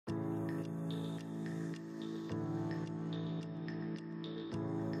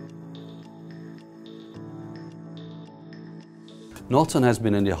Nordson has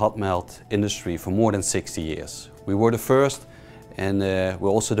been in the hot melt industry for more than 60 years. We were the first and we're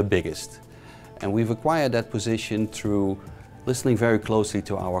also the biggest. And we've acquired that position through listening very closely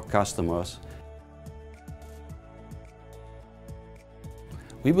to our customers.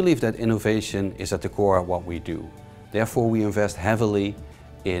 We believe that innovation is at the core of what we do. Therefore, we invest heavily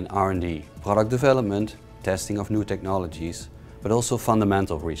in R&D, product development, testing of new technologies, but also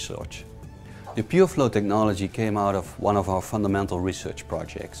fundamental research. The PureFlow technology came out of one of our fundamental research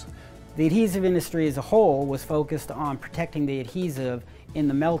projects. The adhesive industry as a whole was focused on protecting the adhesive in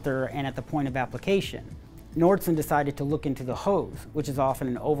the melter and at the point of application. Nordson decided to look into the hose, which is often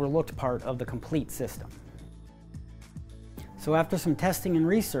an overlooked part of the complete system. So after some testing and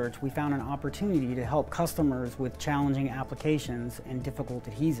research, we found an opportunity to help customers with challenging applications and difficult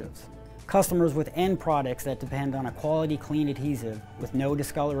adhesives. Customers with end products that depend on a quality clean adhesive with no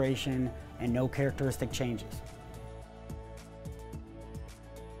discoloration and no characteristic changes.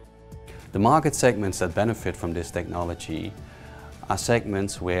 The market segments that benefit from this technology are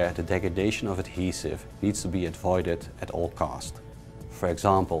segments where the degradation of adhesive needs to be avoided at all costs. For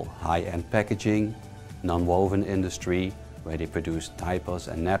example, high-end packaging, non-woven industry, where they produce diapers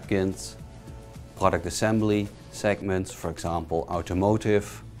and napkins, product assembly segments, for example,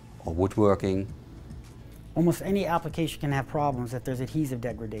 automotive or woodworking. Almost any application can have problems if there's adhesive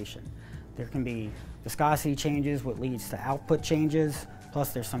degradation. There can be viscosity changes, what leads to output changes,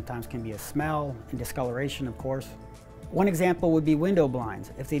 plus there sometimes can be a smell and discoloration, of course. One example would be window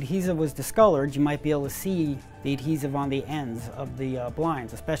blinds. If the adhesive was discolored, you might be able to see the adhesive on the ends of the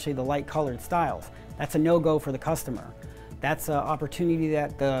blinds, especially the light colored styles. That's a no-go for the customer. That's an opportunity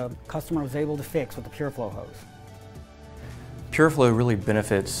that the customer was able to fix with the PureFlow hose. PureFlow really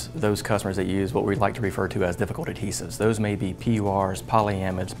benefits those customers that use what we like to refer to as difficult adhesives. Those may be PURs,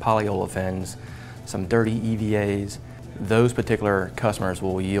 polyamides, polyolefins, some dirty EVAs. Those particular customers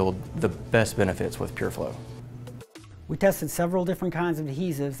will yield the best benefits with PureFlow. We tested several different kinds of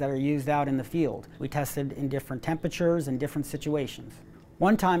adhesives that are used out in the field. We tested in different temperatures and different situations.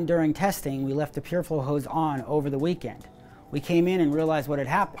 One time during testing, we left the PureFlow hose on over the weekend. We came in and realized what had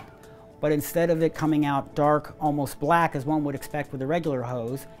happened. But instead of it coming out dark, almost black as one would expect with a regular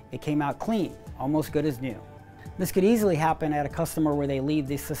hose, it came out clean, almost good as new. This could easily happen at a customer where they leave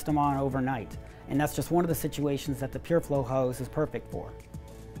the system on overnight, and that's just one of the situations that the PureFlow hose is perfect for.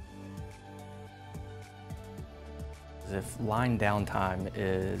 If line downtime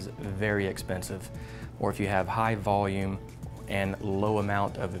is very expensive, or if you have high volume and low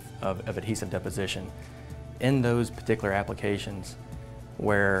amount of adhesive deposition, in those particular applications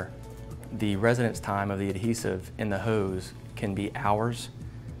where the residence time of the adhesive in the hose can be hours,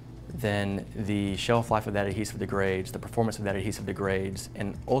 then the shelf life of that adhesive degrades, the performance of that adhesive degrades,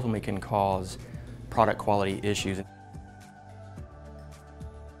 and ultimately can cause product quality issues.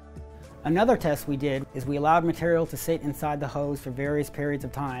 Another test we did is we allowed material to sit inside the hose for various periods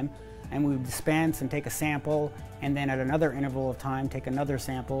of time, and we would dispense and take a sample, and then at another interval of time take another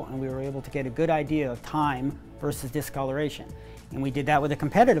sample, and we were able to get a good idea of time versus discoloration. And we did that with a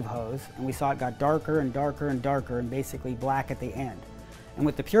competitive hose, and we saw it got darker and darker and darker and basically black at the end. And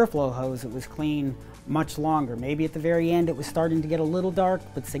with the PureFlow hose, it was clean much longer. Maybe at the very end it was starting to get a little dark,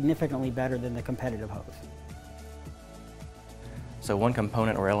 but significantly better than the competitive hose. So one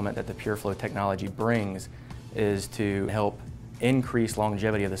component or element that the PureFlow technology brings is to help increase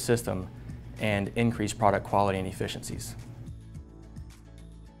longevity of the system and increase product quality and efficiencies.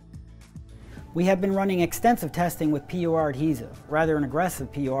 We have been running extensive testing with PUR adhesive, rather an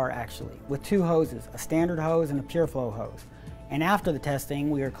aggressive PUR actually, with two hoses, a standard hose and a PureFlow hose. And after the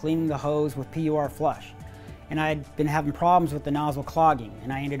testing, we are cleaning the hose with PUR flush. And I had been having problems with the nozzle clogging,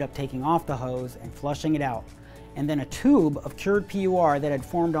 and I ended up taking off the hose and flushing it out. And then a tube of cured PUR that had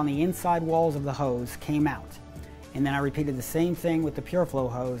formed on the inside walls of the hose came out. And then I repeated the same thing with the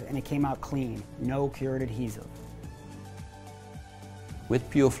PureFlow hose, and it came out clean, no cured adhesive. With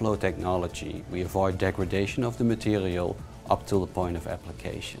PureFlow technology, we avoid degradation of the material up till the point of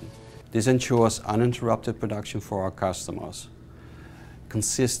application. This ensures uninterrupted production for our customers,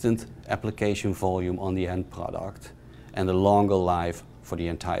 consistent application volume on the end product, and a longer life for the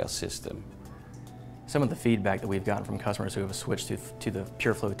entire system. Some of the feedback that we've gotten from customers who have switched to the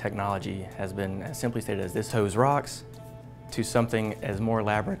PureFlow technology has been as simply stated as "this hose rocks," to something as more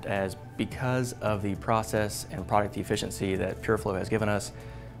elaborate as "because of the process and product efficiency that PureFlow has given us,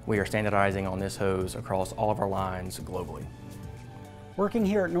 we are standardizing on this hose across all of our lines globally." Working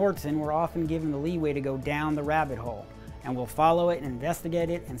here at Nordson, we're often given the leeway to go down the rabbit hole, and we'll follow it and investigate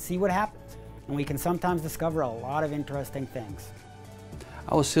it and see what happens. And we can sometimes discover a lot of interesting things.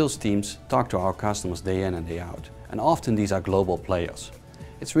 Our sales teams talk to our customers day in and day out, and often these are global players.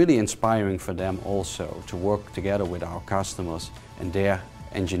 It's really inspiring for them also to work together with our customers and their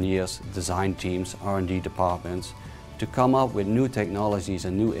engineers, design teams, R&D departments to come up with new technologies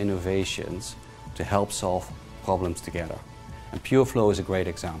and new innovations to help solve problems together. And PureFlow is a great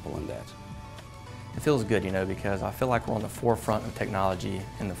example in that. It feels good, you know, because I feel like we're on the forefront of technology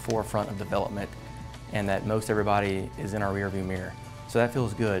and the forefront of development, and that most everybody is in our rearview mirror. So that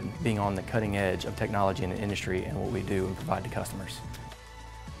feels good, being on the cutting edge of technology in the industry and what we do and provide to customers.